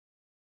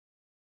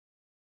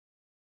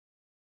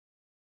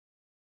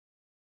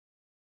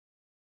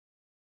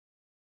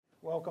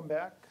Welcome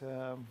back.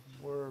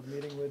 We're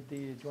meeting with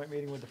the joint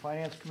meeting with the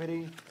Finance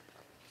Committee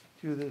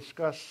to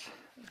discuss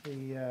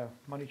the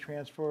money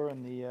transfer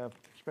and the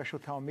special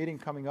town meeting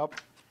coming up.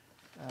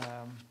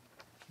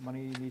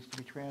 Money needs to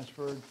be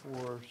transferred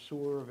for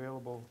sewer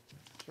available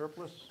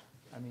surplus,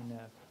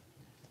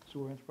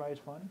 sewer enterprise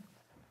fund.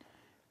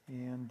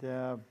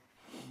 And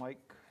Mike,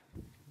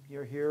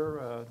 you're here,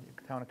 the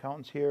town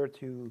accountant's here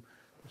to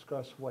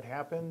discuss what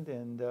happened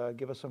and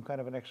give us some kind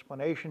of an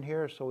explanation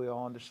here so we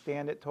all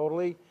understand it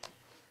totally.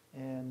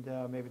 And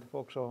maybe the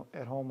folks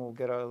at home will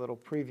get a little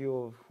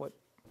preview of what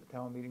the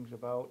town meeting's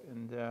about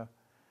and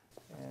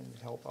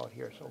help out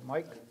here. So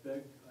Mike?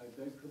 I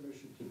beg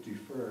permission to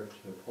defer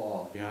to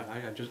Paul. Yeah,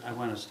 I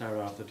want to start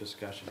off the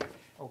discussion.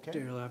 Okay.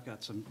 Daryl, I've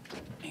got some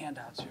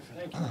handouts here for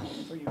Thank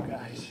you for you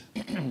guys.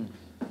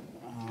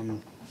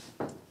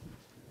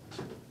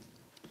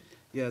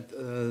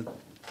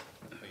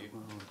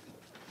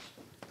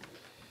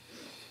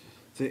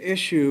 The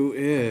issue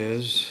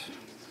is,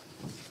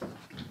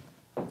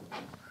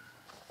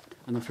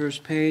 on the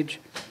first page,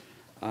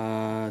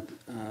 of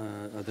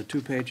the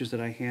 2 pages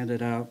that I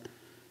handed out,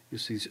 you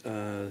see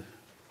I've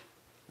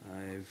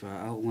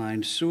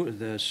outlined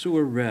the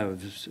sewer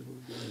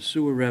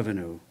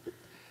revenue.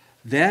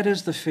 That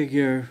is the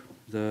figure,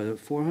 the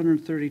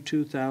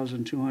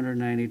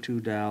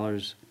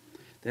 $432,292.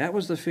 That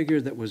was the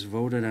figure that was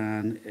voted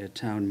on at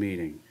town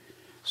meeting.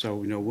 So,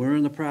 we're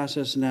in the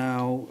process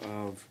now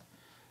of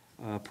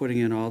putting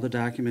in all the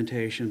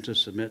documentation to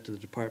submit to the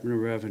Department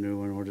of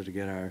Revenue in order to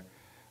get our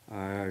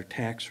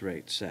tax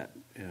rate set,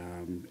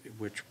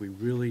 which we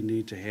really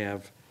need to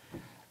have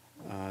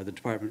the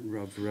Department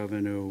of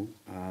Revenue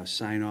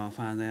sign off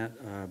on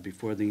that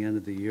before the end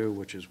of the year,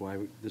 which is why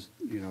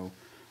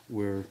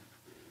we're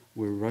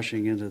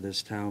rushing into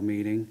this town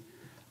meeting.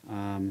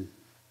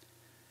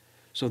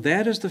 So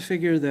that is the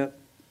figure that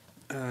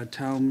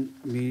town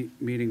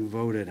meeting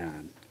voted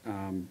on.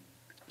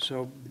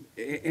 So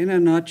in a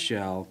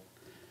nutshell,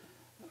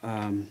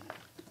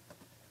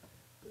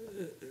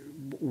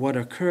 what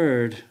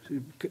occurred,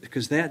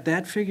 because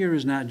that figure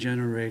is not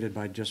generated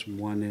by just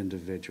one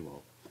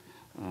individual.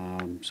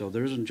 So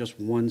there isn't just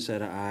one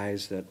set of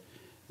eyes that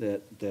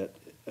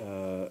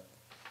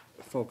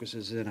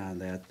focuses in on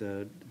that.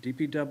 The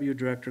DPW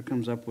director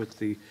comes up with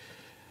the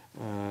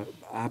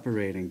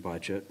operating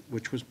budget,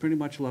 which was pretty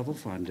much level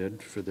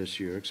funded for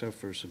this year, except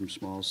for some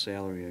small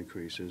salary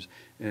increases.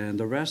 And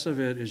the rest of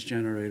it is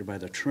generated by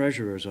the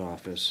treasurer's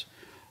office,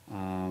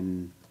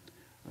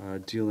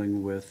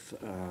 dealing with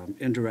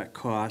indirect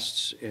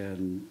costs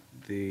and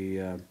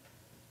the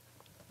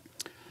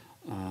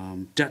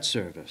debt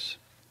service.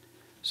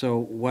 So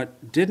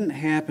what didn't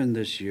happen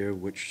this year,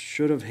 which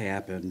should have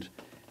happened,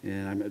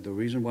 and the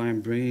reason why I'm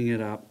bringing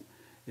it up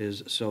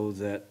is so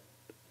that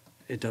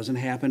it doesn't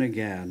happen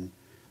again.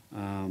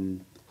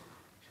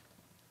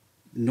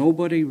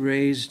 Nobody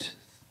raised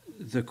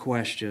the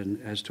question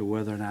as to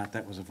whether or not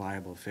that was a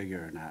viable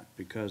figure or not,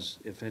 because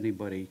if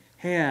anybody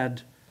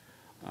had,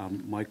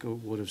 Michael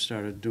would have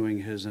started doing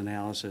his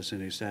analysis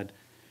and he said,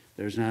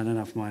 there's not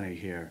enough money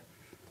here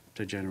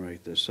to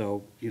generate this.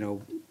 So,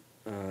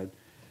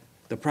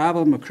 the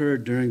problem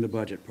occurred during the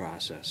budget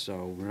process,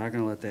 so we're not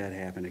going to let that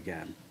happen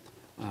again.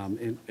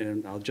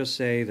 And I'll just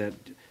say that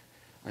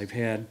I've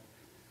had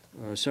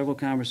several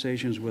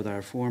conversations with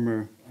our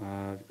former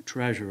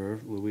treasurer,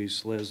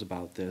 Louise Liz,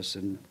 about this,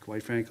 and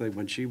quite frankly,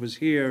 when she was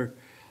here,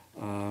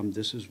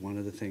 this is one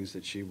of the things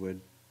that she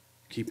would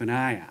keep an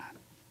eye on.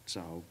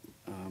 So,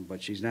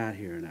 but she's not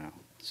here now.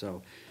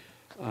 So,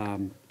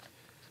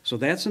 so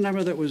that's the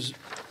number that was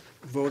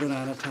voted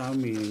on at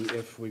town meeting.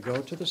 If we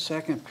go to the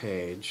second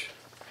page,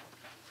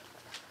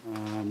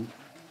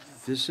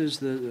 this is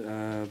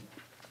the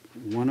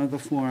one of the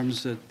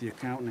forms that the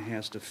accountant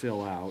has to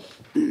fill out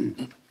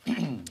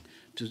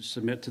to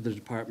submit to the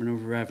Department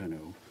of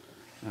Revenue.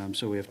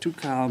 So we have 2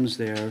 columns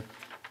there,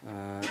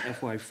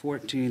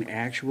 FY14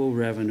 actual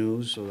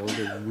revenues, so those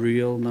are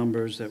real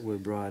numbers that were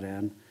brought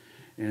in,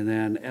 and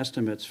then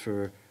estimates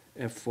for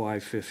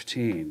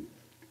FY15.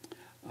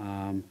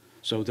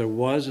 So there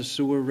was a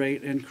sewer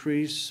rate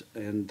increase,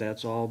 and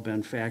that's all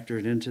been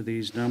factored into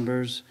these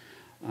numbers.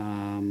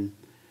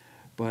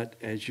 But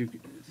as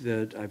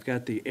I've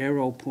got the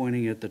arrow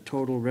pointing at the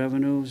total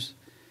revenues,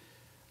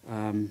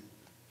 and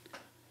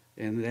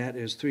that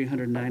is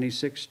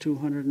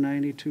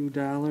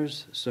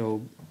 $396,292.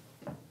 So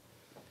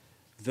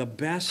the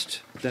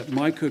best that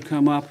Mike could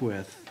come up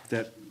with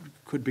that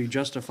could be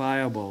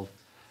justifiable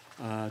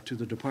to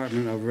the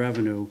Department of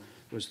Revenue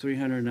was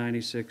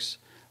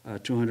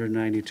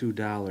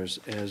 $396,292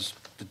 as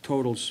the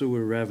total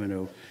sewer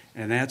revenue,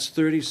 and that's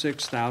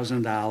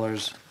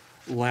 $36,000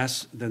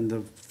 less than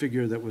the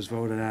figure that was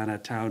voted on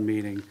at town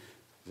meeting.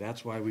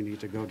 That's why we need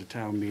to go to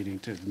town meeting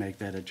to make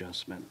that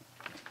adjustment.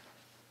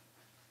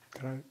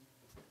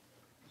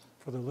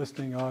 For the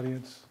listening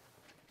audience,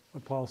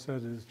 what Paul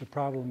said is the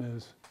problem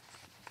is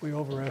we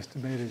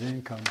overestimated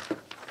income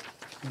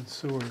in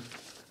sewer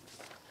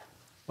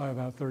by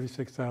about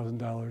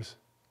 $36,000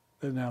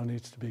 that now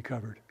needs to be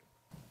covered.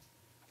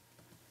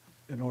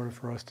 in order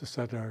for us to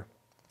set our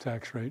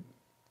tax rate.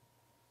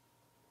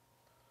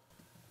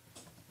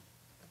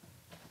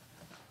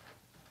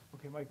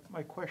 Okay,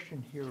 my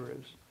question here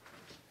is,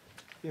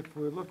 if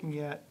we're looking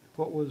at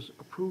what was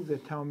approved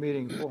at town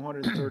meeting,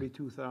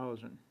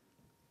 432,000,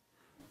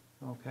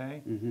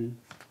 okay?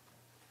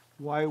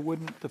 Why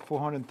wouldn't the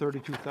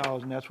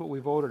 432,000, that's what we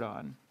voted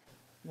on,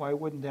 why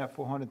wouldn't that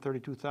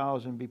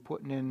 432,000 be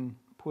put in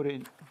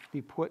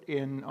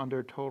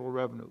under total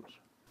revenues?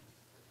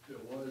 It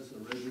was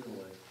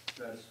originally,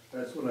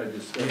 that's when I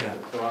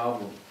discovered the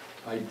problem.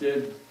 I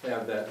did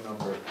have that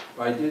number,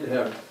 I did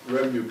have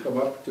revenue come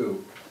up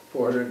to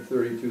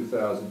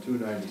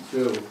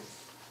 432,292,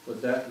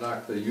 but that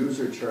knocked the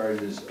user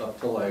charges up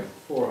to like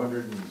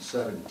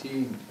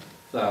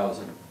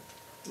 417,000.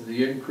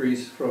 The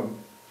increase from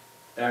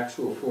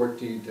actual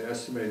 14 to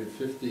estimated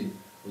 15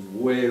 was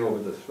way over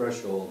the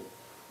threshold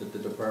that the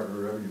Department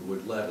of Revenue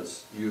would let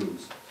us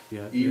use.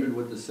 Yeah. Even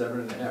with the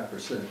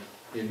 7.5%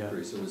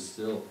 increase, it was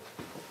still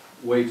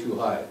way too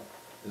high,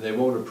 and they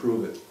won't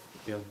approve it.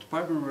 Yeah,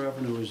 Department of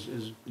Revenue is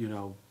is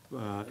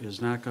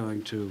not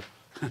going to,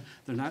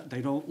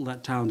 they don't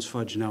let towns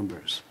fudge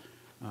numbers.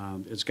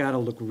 It's gotta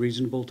look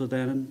reasonable to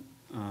them,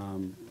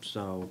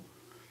 so,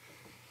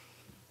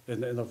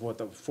 and of what,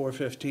 the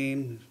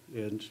 415,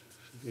 and,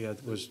 yeah,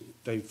 it was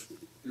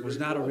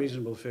not a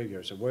reasonable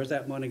figure, so where's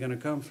that money gonna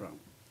come from?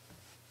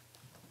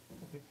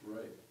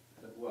 Right,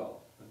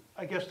 well,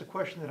 I guess the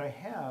question that I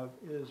have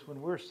is,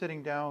 when we're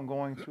sitting down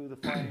going through the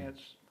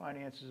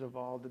finances of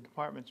all the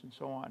departments and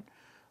so on,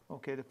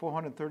 okay, the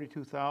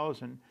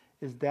 432,000,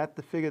 is that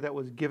the figure that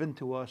was given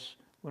to us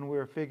when we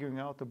were figuring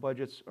out the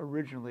budgets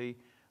originally,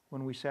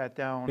 when we sat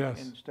down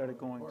Yes. and started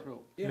going through?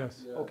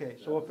 Yes. yeah, Okay,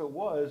 so if it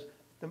was,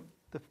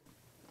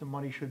 the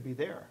money should be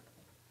there.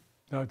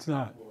 No, it's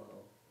not. well,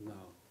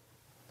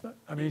 No.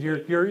 I mean,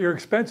 your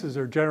expenses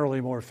are generally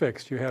more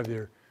fixed. You have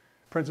your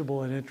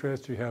principal and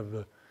interest, you have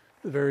the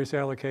various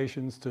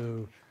allocations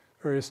to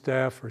various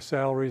staff for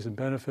salaries and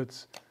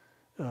benefits,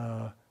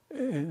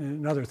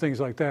 and other things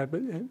like that, but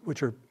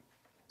which are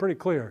pretty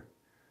clear,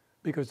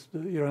 because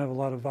you don't have a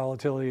lot of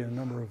volatility in the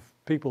number of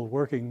people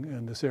working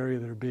in this area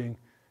that are being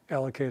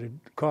allocated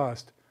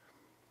cost.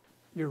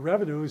 Your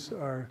revenues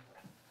are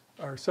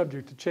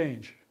subject to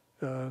change,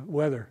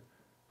 weather,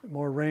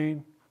 more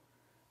rain,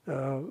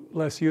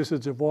 less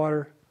usage of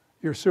water,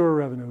 your sewer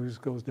revenues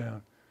goes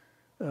down.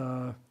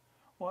 Well,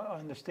 I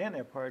understand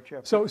that part,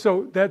 Jeff.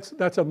 So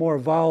that's a more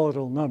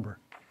volatile number,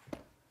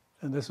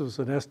 and this was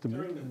an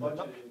estimate. During the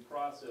budgeting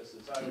process,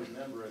 as I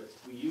remember it,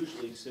 we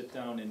usually sit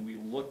down and we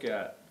look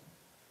at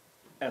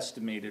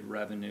estimated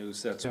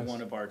revenues. That's Yes.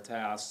 one of our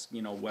tasks,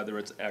 you know, whether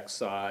it's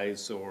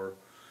excise or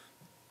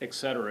et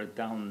cetera,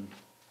 down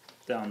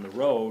the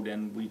road,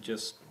 and we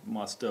just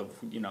must have,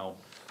 you know,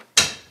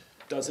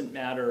 doesn't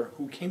matter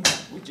who came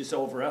up, we just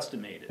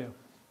overestimated. Yeah.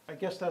 I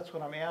guess that's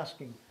what I'm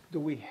asking. Do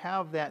we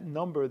have that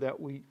number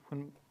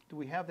do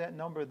we have that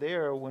number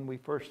there when we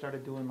first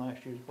started doing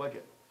last year's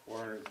budget?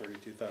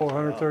 432,000.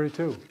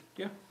 432.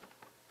 Yeah.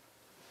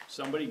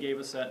 Somebody gave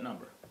us that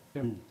number,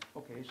 Yeah,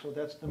 Okay, so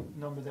that's the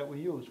number that we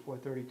use,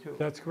 432.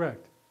 that's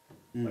correct.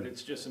 but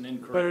it's just an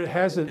incorrect. But it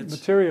hasn't It's-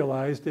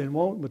 materialized and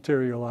won't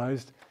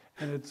materialize,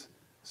 and it's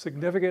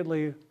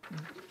significantly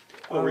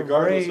Well, out of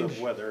regardless range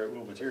of whether it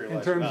will materialize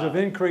in terms or of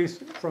not, increase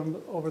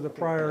from over the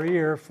prior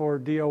year for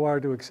DOR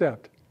to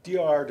accept.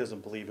 DOR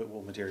doesn't believe it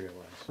will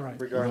materialize. Right.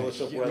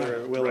 Regardless of whether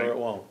it will or it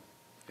won't.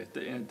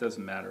 It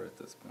doesn't matter at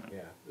this point.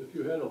 Yeah. if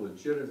you had a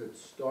legitimate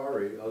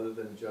story other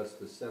than just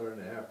the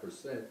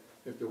 7.5%,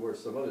 if there were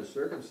some other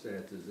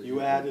circumstances that You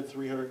added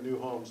 300 new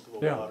homes to the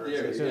Yeah. water.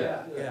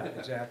 Yeah.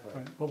 Exactly.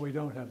 Right, but we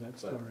don't have that But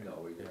story. no,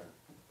 we,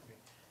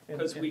 And-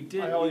 Because we and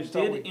did, I we always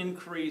thought did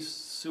increase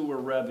sewer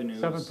revenues.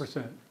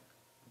 7%.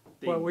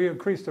 They- Well, we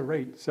increased the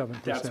rate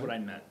 7%. That's what I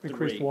meant. The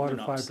Increased rate water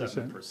went up 5%.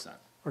 7%.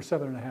 Or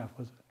 7.5,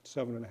 was it?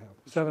 7.5.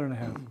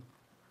 7.5.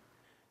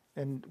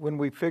 And when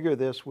we figure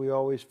this, we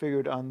always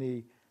figured on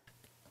the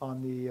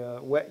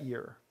wet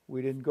year.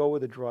 We didn't go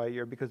with the dry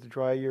year because the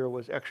dry year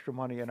was extra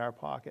money in our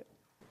pocket.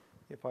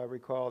 If I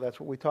recall, that's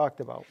what we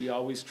talked about. We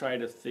always try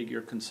to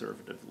figure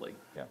conservatively.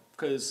 Yeah.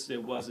 Because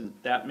it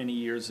wasn't that many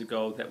years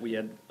ago that we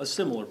had a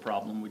similar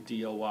problem with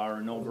DOR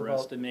and was about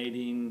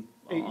overestimating.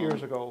 8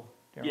 years ago.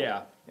 Darryl.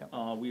 Yeah,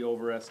 Yeah. we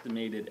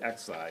overestimated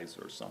excise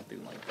or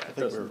something like that. I think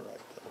we're Doesn't- right.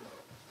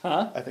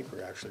 Huh? I think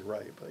we're actually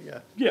right, but yeah.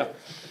 Yeah.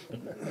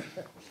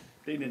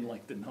 They didn't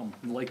like the number,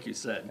 like you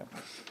said.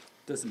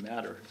 Doesn't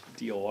matter.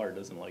 DOR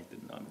doesn't like the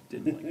number,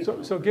 didn't like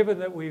the So given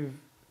that we've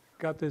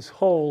got this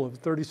hole of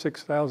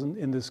 36,000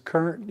 in this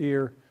current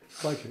year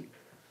budget,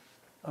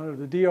 under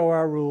the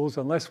DOR rules,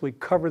 unless we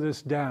cover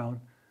this down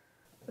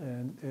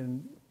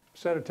and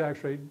set a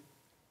tax rate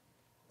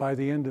by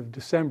the end of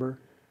December,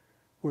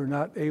 we're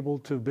not able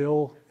to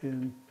bill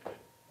in,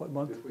 what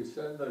month? if we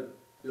send the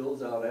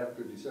bills out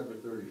after December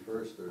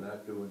 31st, they're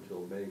not due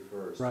until May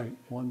 1st. Right,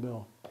 one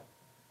bill.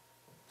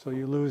 So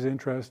you lose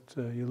interest,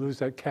 you lose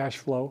that cash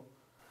flow.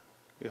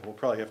 Yeah, we'll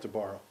probably have to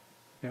borrow.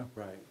 Right,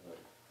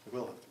 We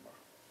will have to borrow.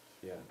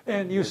 yeah.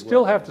 And you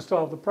still have to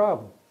solve the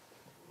problem.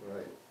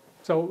 Right.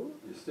 So,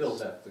 You still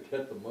have to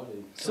get the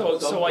money. So,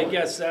 at some so I point.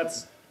 guess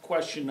that's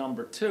question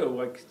number two,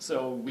 like,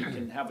 so we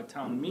can have a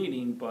town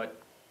meeting,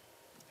 but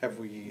Have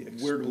we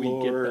where do we get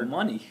the explored?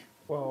 money?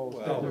 Well,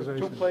 Well- there's two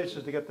Stabilization.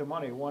 places to get the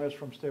money. One is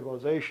from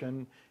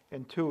stabilization,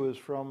 and two is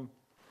from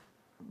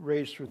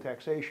raised through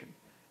taxation.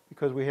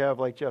 Because we have,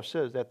 like Jeff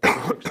says, that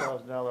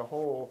 $36,000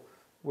 hole,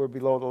 we're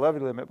below the levy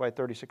limit by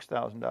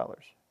 $36,000.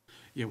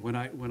 Yeah, when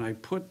I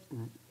put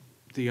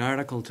the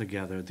article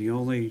together, the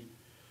only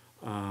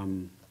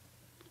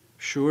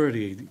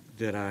surety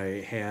that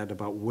I had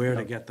about where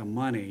to get the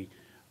money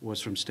was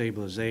from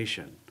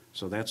stabilization.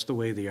 So that's the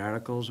way the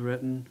article's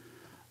written,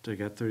 to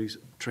get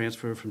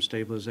transfer from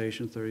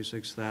stabilization,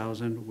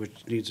 36,000,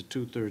 which needs a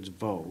 2/3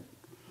 vote.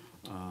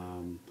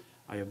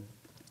 I have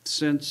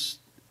since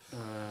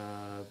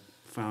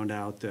found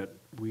out that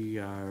we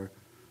are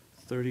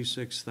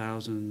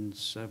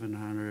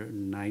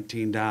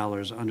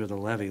 $36,719 under the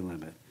levy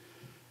limit.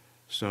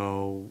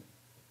 So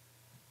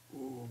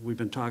we've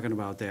been talking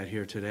about that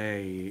here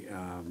today,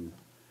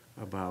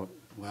 about,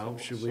 well,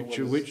 So should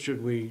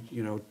what we,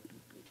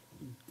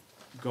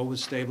 go with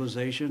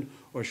stabilization,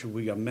 or should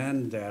we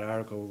amend that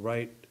article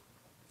right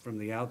from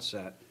the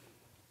outset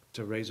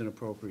to raise and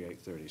appropriate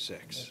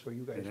 36? That's where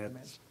you guys And come in.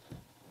 that's-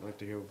 I'd like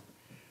to hear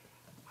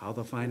how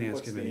the finance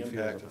What's the committee feels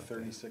impact of about that.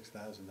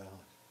 $36,000?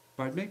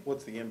 Pardon me?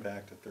 What's the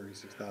impact of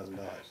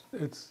 $36,000?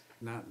 it's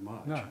Not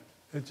much. not,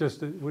 it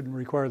wouldn't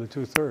require the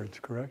 2/3,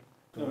 correct?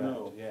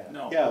 No. Yeah.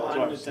 No. Yeah, that's what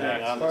on I'm the saying,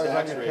 tax. on As the far as on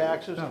tax your rate.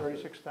 taxes, No.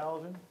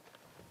 36,000,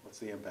 What's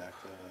the impact?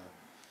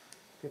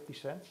 50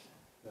 cents?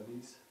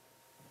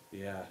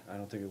 Yeah, I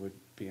don't think it would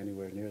be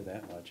anywhere near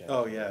that much.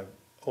 Oh, actually. yeah.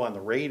 Oh, on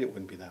the rate, it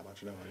wouldn't be that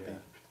much, no, it'd Yeah,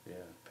 be yeah.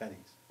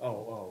 pennies,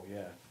 Oh,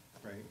 yeah.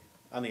 right?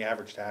 On the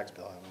average tax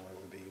bill, I don't know what it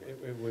would be.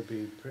 It would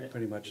be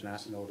pretty much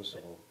not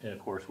noticeable. And of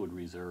course, would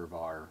reserve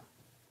our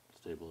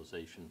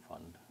stabilization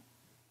fund,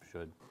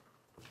 should.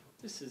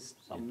 This is, in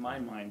Something my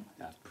mind, it's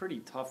happen. pretty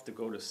tough to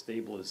go to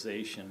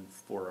stabilization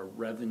for a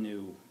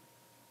revenue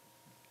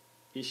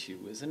issue,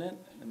 isn't it?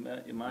 Am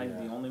I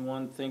the Yeah. only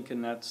one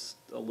thinking that's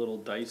a little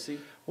dicey?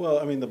 Well,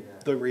 I mean,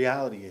 the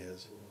reality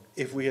is,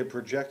 if we had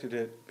projected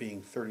it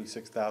being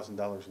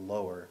 $36,000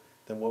 lower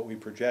than what we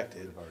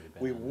projected, Would've already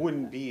been we under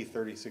wouldn't be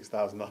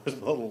 $36,000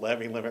 below the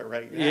levy limit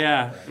right now.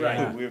 Yeah,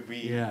 Right. We would be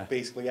Yeah.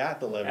 basically at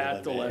the levy limit.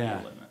 At the levy Yeah.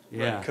 limit.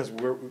 yeah. Because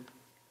we're,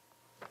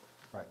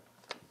 Right.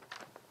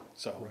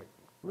 so,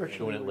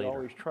 Originally, it we later.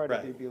 always try to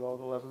be Right. below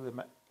the levy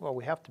limit. Well,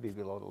 we have to be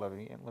below the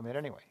levy limit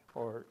anyway,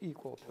 or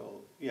equal to.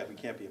 well, yeah, we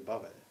can't be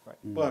above it. Right.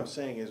 What I'm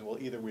saying is, well,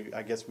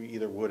 I guess we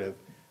either would have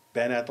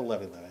been at the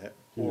levy limit,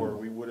 or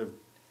we would have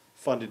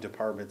funded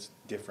departments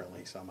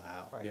differently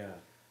somehow. Right. Yeah,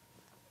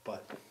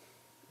 But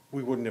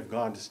we wouldn't have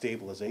gone to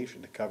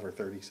stabilization to cover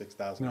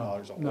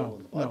 $36,000 a No, hole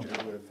in the no, budget.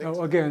 We would have no. fixed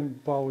No, it. again,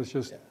 Paul was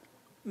just, Yeah.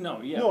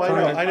 No, yeah. No,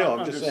 I know,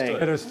 I'm just saying.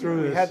 get us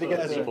through We had to this.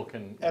 get As People the,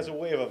 can, As a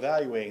way of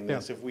evaluating Yeah.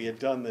 this, if we had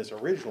done this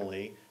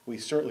originally, we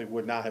certainly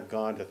would not have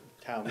gone to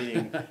town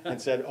meeting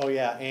and said, oh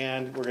yeah,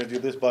 and we're gonna do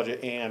this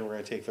budget, and we're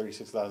gonna take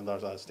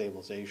 $36,000 out of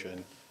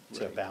stabilization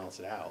to Right. balance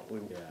it out.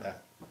 Yeah.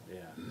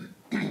 yeah.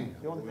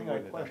 the only thing I wouldn't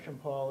have done question,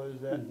 Paul, is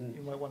that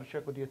you might want to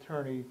check with the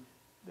attorney,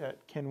 that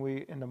can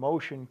we, in the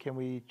motion, can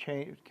we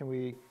change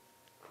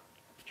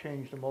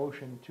the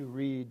motion to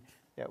read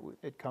that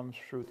it comes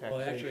through Well,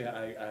 actually,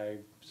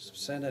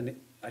 taxation?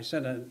 I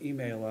sent an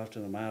email off to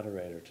the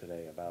moderator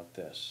today about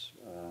this.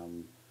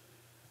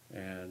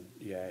 And,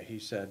 yeah, he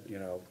said,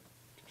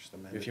 Just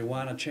amend if it. you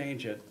want to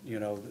change it,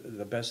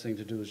 the best thing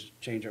to do is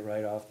change it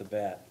right off the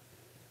bat.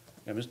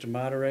 And Mr.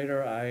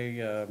 Moderator,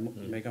 I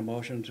make a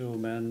motion to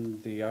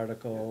amend the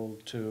article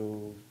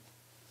to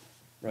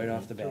right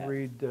off the To bat.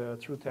 read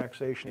through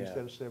taxation Yeah.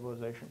 instead of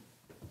stabilization.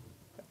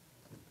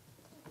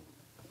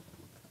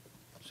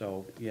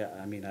 So, yeah,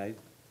 I mean, I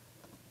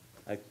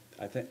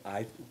think,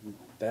 that's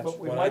But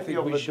we what I might be think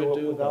able we to should do it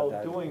do. but without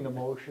I- doing the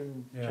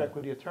motion, Yeah. check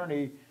with the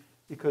attorney,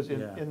 because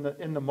Yeah.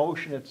 in the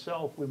motion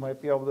itself, we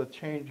might be able to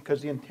change,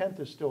 because the intent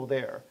is still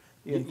there.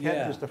 The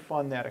intent is Yeah. to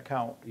fund that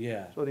account.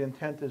 Yeah, So the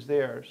intent is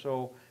there,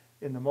 so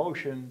in the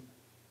motion,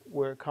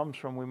 where it comes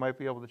from, we might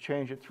be able to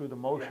change it through the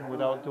motion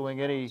without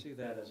doing I any, see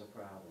that as a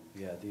problem.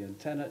 Yeah, the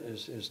intent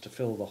is to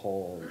fill the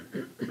hole.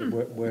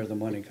 Where the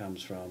money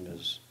comes from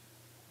is,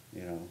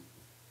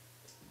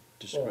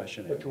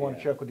 discretionary. but you want to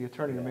yeah. check with the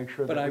attorney to Yeah. make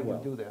sure But that I we can will.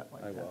 do that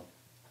like I that. will.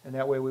 And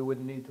that way, we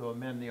wouldn't need to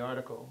amend the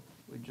article,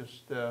 we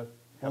just have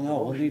Well, the no,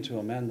 we'll motion. need to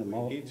amend the We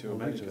need to we'll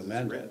amend need it to 'cause it's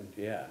amend it. written.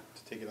 Yeah,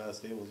 To take it out of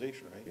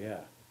stabilization, right? yeah.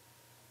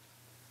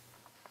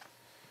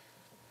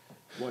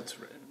 What's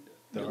written?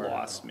 The You article.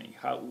 lost me.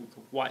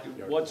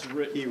 What's He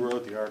written?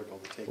 wrote the article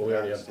to take well, we it out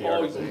already of have the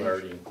stabilization. article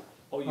already,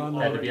 Oh, you On the-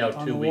 had to be out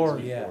On 2 the weeks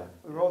warrant. Yeah. before.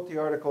 We wrote the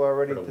article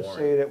already For the to warrant.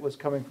 say that it was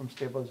coming from Now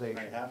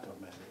stabilization. you have to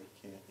amend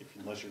it, you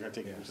can't, unless you're gonna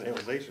take it from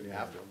stabilization, you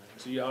have to amend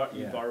it. So you've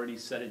Yeah. already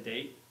set a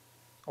date?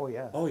 Oh,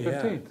 yeah. Oh,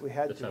 yeah. 15th. We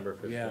had to, December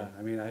 15th. Yeah,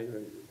 I mean,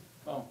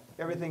 Oh,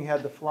 everything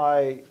had to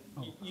fly,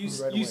 you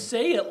Right away.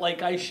 say it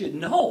like I should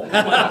know.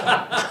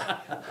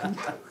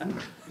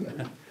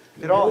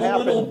 It all No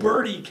little happened,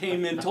 birdie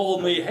came and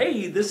told me,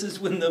 hey, this is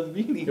when the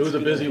meeting's It was a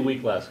gonna busy be."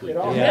 week last week. it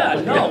all Yeah,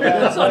 happened. no,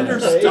 that's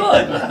understood,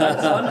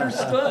 that's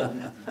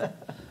understood.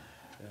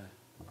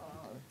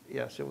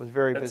 Yes, it was a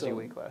very That's busy a-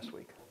 week last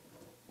week.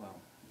 Wow,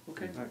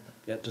 okay.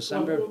 Yeah,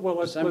 December, Well,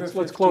 December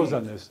let's close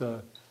on 15th.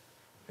 this.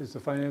 Is the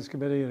Finance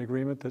Committee in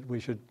agreement that we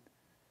should,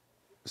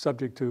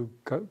 subject to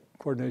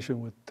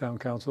coordination with town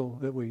council,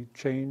 that we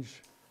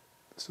change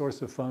the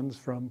source of funds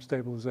from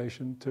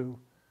stabilization to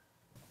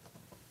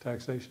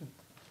taxation?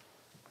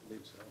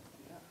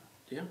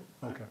 Yeah.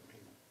 Okay.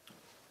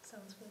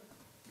 Sounds good.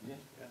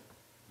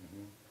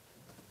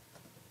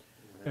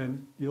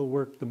 And you'll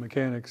work the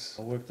mechanics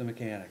I'll work the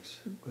mechanics.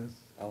 with,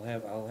 I'll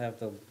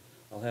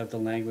have the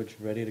language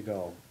ready to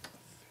go.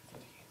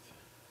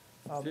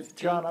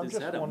 John, I'm Is just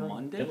that a wondering,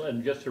 Monday?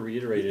 And just to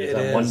reiterate, It it's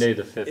on is. Monday,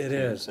 the 15th. It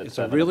is. at It's a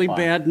 7 really o'clock.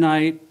 bad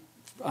night.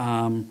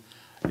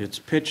 It's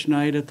pitch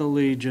night at the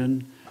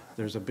Legion.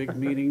 There's a big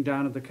meeting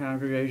down at the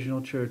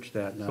Congregational Church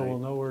that so we'll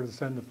night. know where to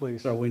send the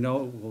police. So we'll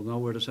know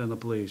where to send the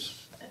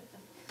police.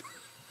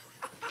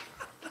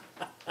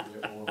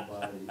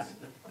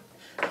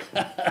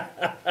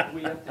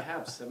 We have to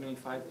have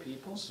 75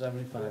 people?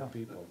 75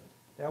 people.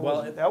 that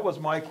Well, was, that was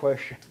my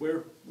question.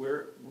 Where,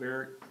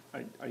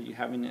 are you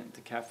having it at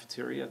the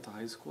cafeteria at the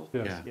high school?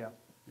 Yes. Yeah.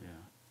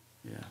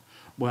 Yeah.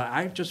 Well,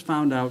 I just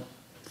found out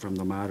from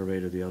the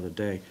moderator the other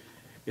day,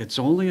 it's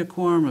only a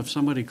quorum if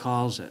somebody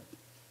calls it.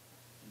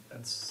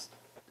 That's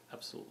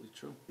absolutely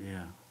true.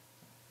 Yeah.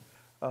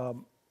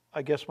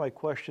 I guess my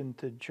question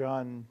to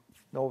John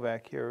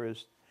Novak here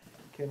is,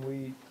 can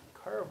we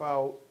carve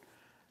out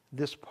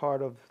this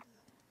part of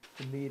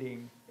the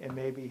meeting and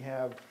maybe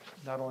have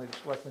not only the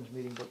selectmen's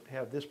meeting, but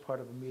have this part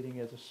of the meeting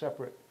as a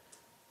separate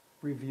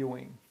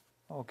reviewing,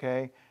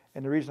 okay?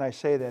 And the reason I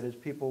say that is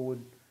people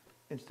would,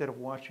 instead of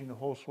watching the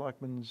whole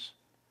selectmen's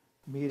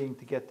meeting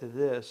to get to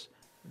this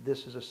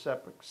is a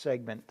separate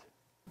segment.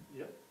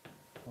 Yep.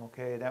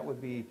 Okay, that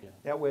would be,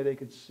 that way they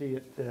could see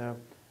it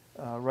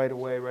right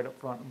away, right up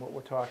front, and what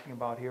we're talking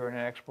about here, and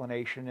an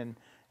explanation,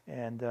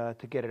 and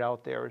to get it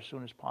out there as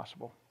soon as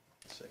possible.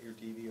 Set your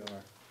DVR.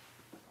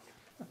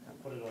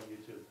 Put it on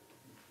YouTube.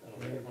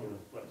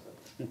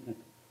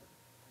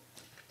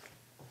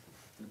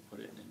 And put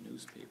it in a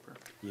newspaper.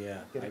 Yeah.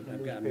 Get it in the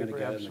I'm gonna newspaper, get it in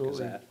the absolutely.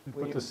 Gazette. And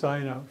put the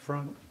sign out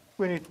front.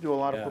 We need to do a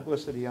lot of Yeah.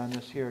 publicity on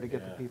this here to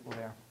get the Yeah. people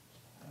there.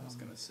 I was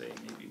gonna say,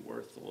 maybe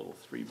worth a little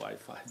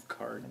 3x5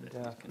 card that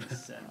And, you can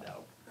send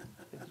out.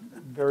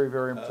 Very,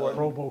 very important.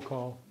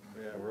 Robocall.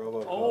 Yeah,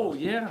 robocall. Oh,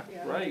 yeah,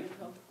 Yeah. right.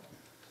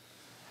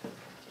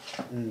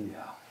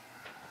 Yeah.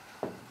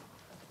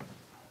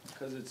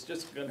 Because it's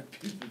just gonna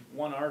be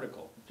one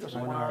article. Just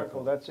One one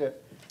article, that's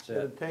it. That's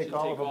It'll it. take Should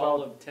all take of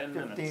all about of 10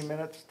 15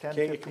 minutes, 10,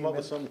 Can't you 15 come up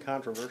with minutes. something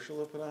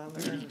controversial to put on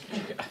there?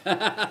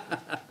 Yeah.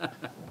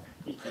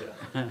 You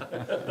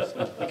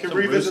can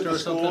revisit the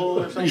school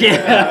or something?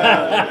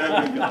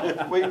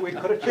 We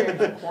could have changed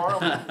the quorum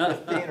to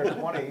 15 or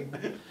 20.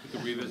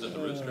 Revisit the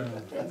rooster.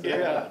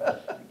 Yeah,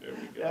 There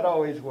we go. that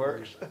always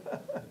works.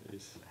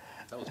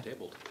 That was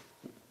tabled.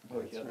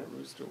 Oh, yeah, the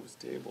rooster was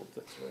tabled,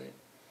 that's right.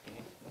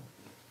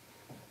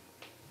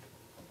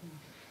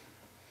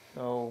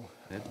 So,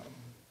 That-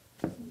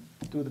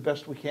 do the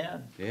best we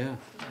can, Yeah,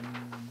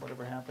 and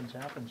whatever happens,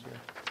 happens here.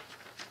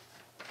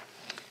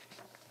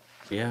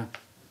 yeah.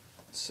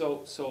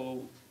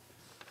 So,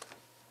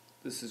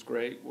 this is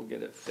great, we'll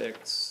get it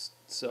fixed.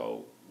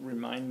 So,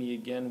 remind me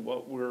again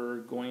what we're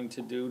going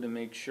to do to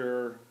make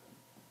sure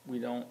we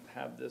don't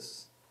have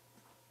this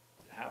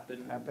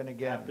happen. Happen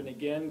again. Happen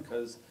again,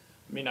 cause,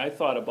 I mean, I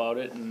thought about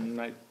it and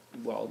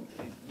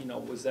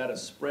was that a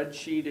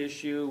spreadsheet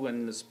issue?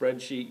 And the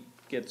spreadsheet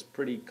gets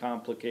pretty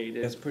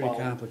complicated. It's pretty Well,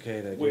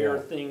 complicated, Where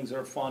yeah. things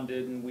are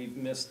funded and we've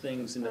missed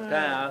things in the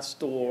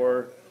past,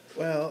 or,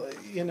 Well,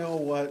 you know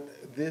what,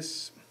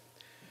 this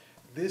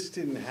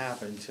didn't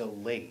happen till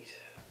late,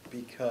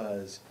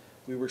 because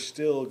we were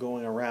still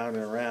going around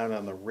and around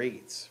on the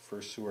rates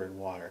for sewer and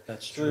water.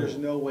 That's So there's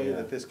true, no way yeah.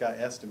 that this got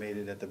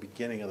estimated at the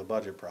beginning of the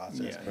budget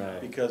process. Yeah.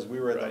 Right. Because we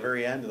were at the Right.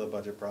 very end of the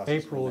budget process.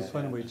 April is that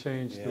when we happened.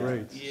 changed the Yeah.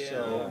 rates. yeah.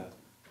 So,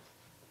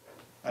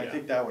 I Yeah.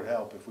 think that would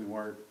help if we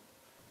weren't,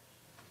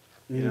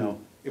 Mm.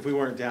 if we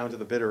weren't down to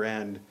the bitter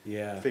end,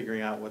 Yeah,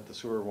 figuring out what the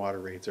sewer and water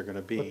rates are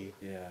gonna be.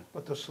 yeah.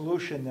 But the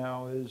solution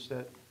now is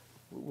that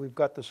we've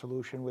got the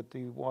solution with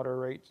the water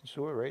rates and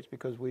sewer rates,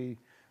 because we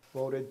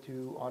voted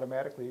to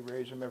automatically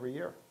raise them every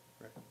year.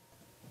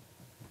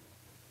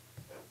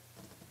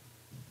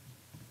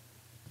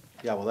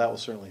 Yeah, well, that will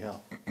certainly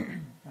help.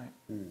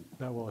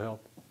 That will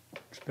help.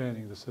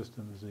 Expanding the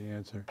system is the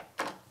answer.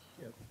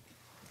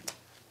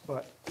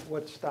 But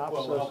what stops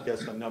Well, we'll help us, get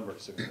some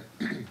numbers sooner.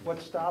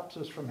 what stops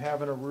us from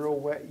having a real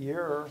wet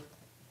year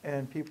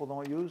and people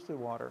don't use the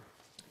water?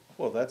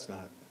 Well, that's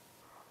not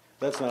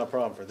a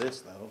problem for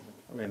this, though.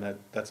 I mean,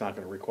 that's not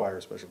gonna require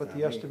a special town But the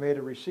meeting.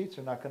 estimated receipts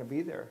are not gonna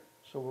be there,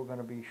 so we're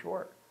gonna be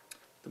short.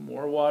 The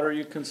more water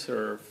you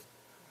conserve.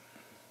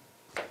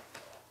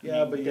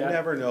 Yeah, but you that-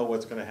 never know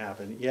what's gonna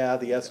happen. Yeah,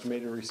 the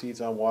estimated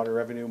receipts on water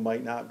revenue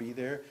might not be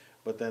there,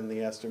 but then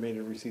the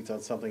estimated receipts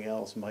on something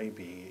else might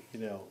be,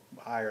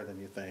 higher than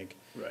you think.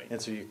 Right.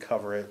 And so you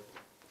cover it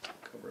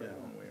Cover it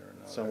one way or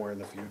another. somewhere in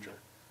the future.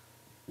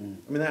 I mean,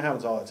 that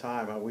happens all the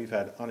time. We've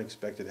had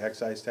unexpected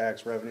excise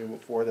tax revenue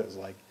before that was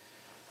like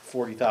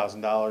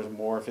 $40,000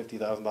 more,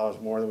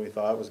 $50,000 more than we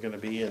thought it was gonna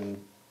be,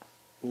 and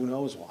who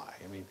knows why.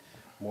 I mean,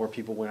 more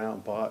people went out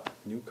and bought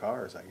new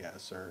cars, I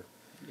guess, or,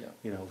 Yeah.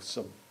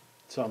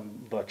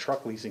 the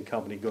truck leasing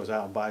company goes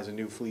out and buys a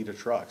new fleet of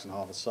trucks, and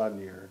all of a sudden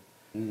your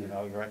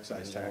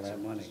excise There's all tax that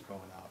is money.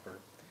 going up.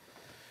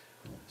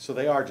 So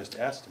they are just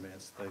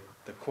estimates.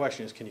 The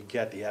question is, can you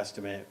get the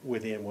estimate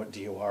within what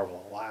DOR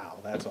will allow?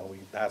 That's what we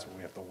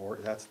have to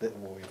worry,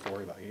 what we have to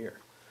worry about here.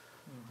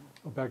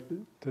 Well, back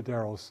to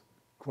Darrell's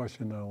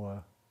question,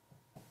 though,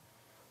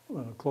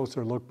 a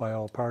closer look by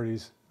all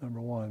parties,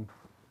 number one.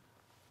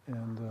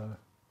 And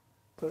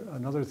but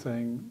another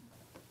thing,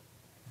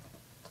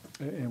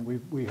 and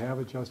we have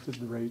adjusted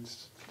the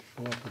rates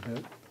to go up a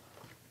bit.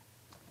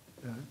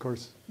 Of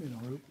course, you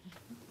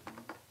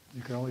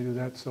can only do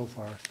that so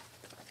far.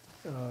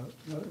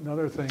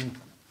 Another thing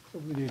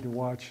that we need to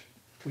watch,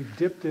 we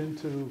dipped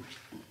into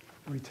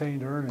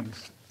retained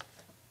earnings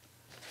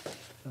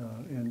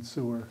in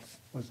sewer.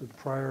 Was it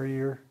prior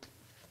year?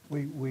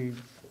 We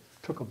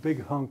took a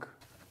big hunk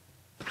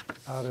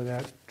out of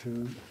that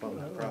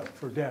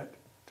for debt,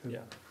 Yeah,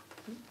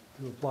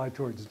 to apply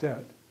towards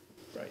debt.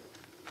 right.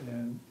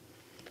 And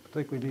I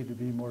think we need to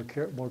be more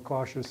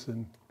cautious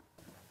and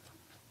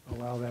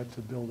allow that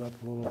to build up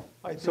a little,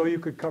 so you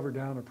could cover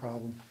down a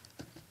problem.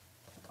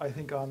 I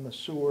think on the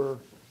sewer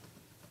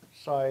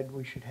side,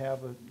 we should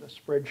have a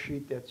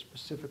spreadsheet that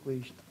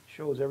specifically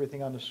shows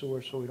everything on the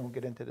sewer, so we don't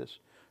get into this.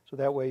 So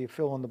that way you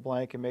fill in the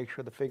blank and make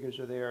sure the figures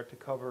are there to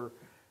cover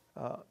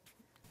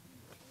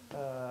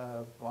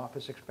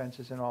office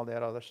expenses and all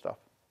that other stuff.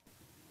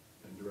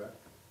 Indirect.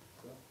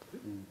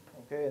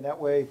 Okay, and that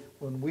way,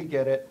 when we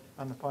get it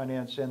on the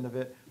finance end of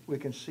it, we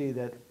can see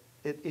that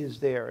it is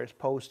there, it's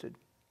posted,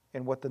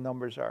 and what the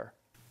numbers are.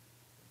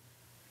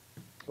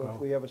 So if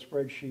we have a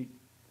spreadsheet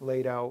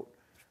laid out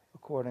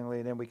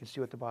accordingly, then we can see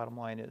what the bottom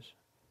line is.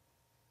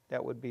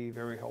 That would be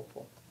very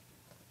helpful.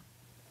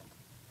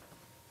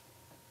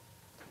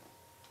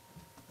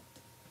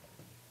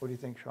 What do you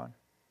think, Sean?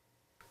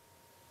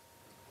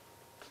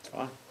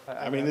 Fine.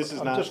 I mean, this is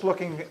I'm not, just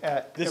looking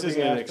at this every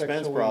isn't an aspect,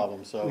 expense so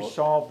problem, so. we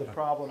solve the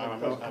problem I and don't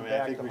it know, doesn't I come mean, I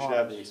back think to we should haunt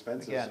have the us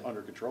expenses again.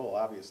 under control,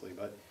 obviously,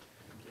 but,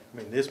 I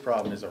mean, this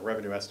problem is a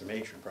revenue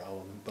estimation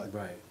problem,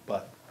 Right.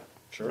 but,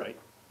 sure. Right.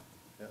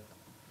 Yeah.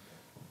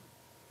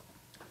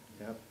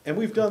 Yeah, and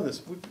we've done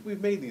this,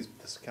 we've made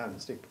this kind of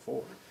mistake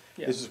before.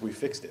 Yeah. This is, we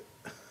fixed it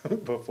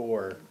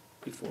before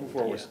it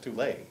was too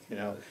late,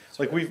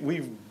 Like,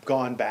 we've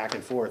gone back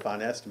and forth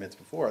on estimates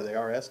before, they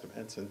are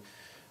estimates, and,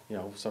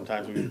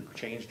 sometimes we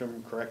changed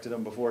them, corrected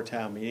them before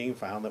town meeting,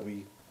 found that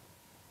we,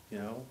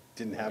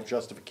 didn't have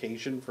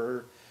justification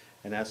for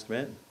an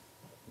estimate.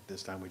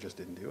 This time we just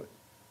didn't do it.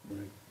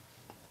 Right.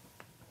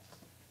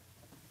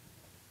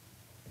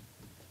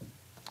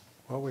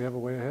 Well, we have a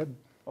way ahead.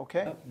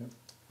 Okay,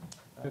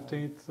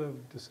 15th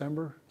of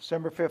December,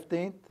 December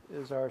 15th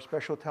is our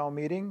special town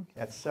meeting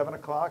at 7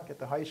 o'clock at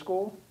the high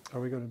school. are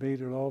we going to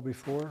meet at all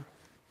before?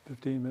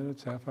 15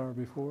 minutes, half hour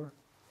before?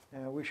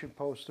 We should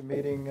post a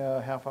meeting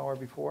half hour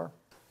before,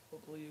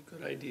 Probably a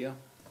good idea.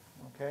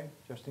 okay?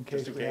 Just in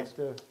case in we have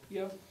to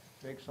Yeah.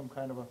 make some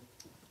kind of a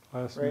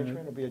Last arrangement.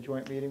 minute? It'll be a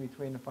joint meeting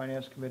between the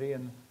finance committee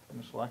and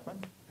the selectmen.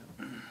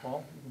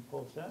 Paul, you can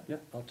post that. Yeah,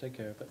 I'll take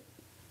care of it.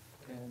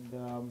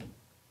 And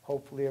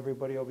hopefully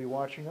everybody will be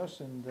watching us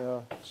and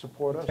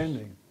support us.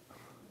 Pending.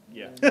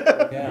 Yeah.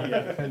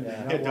 Yeah.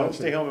 Yeah, don't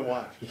stay home and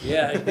watch.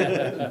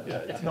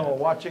 Yeah. No,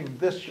 watching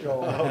this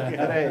show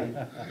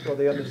today, so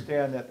they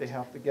understand that they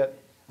have to get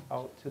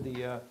out to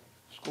the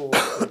school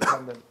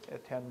to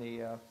attend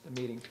the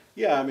meeting.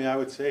 Yeah, I mean, I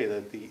would say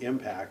that the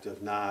impact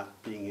of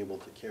not being able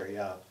to carry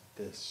out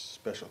this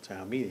special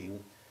town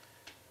meeting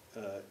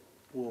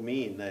will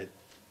mean that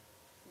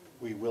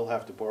we will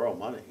have to borrow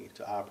money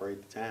to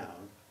operate the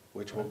town,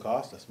 which will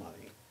cost us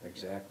money.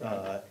 Exactly.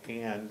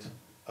 And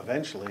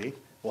eventually,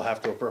 we'll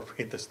have to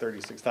appropriate this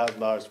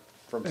 $36,000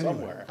 from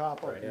somewhere.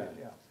 Top of Right, it,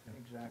 yeah. yeah,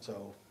 exactly.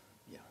 So,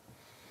 yeah,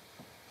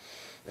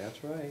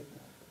 That's right.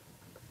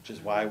 which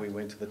is why we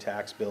went to the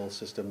tax bill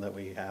system that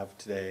we have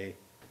today,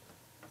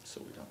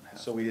 So we don't have.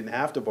 so we didn't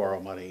have to borrow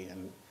money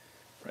and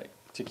Right.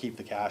 to keep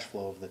the cash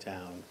flow of the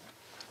town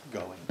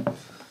going.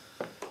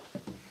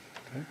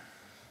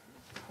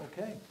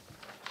 Okay,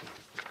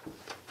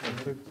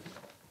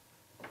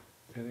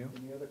 Anything else?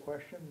 any other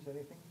questions,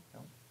 anything? No?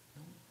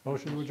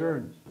 Motion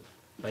adjourned.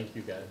 Thank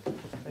you, guys.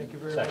 Thank you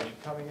very much Second.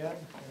 for coming in,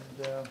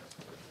 and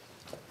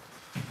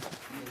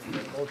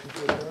motion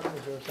to adjourn,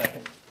 is there a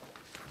second?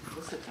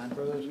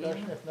 Further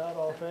discussion, if not,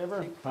 all in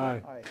favor?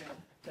 Aye. Aye.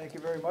 Thank you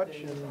very much,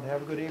 and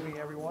have a good evening,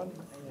 everyone,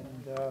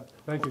 and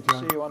Thank you, hope to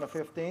John. see you on the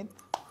 15th.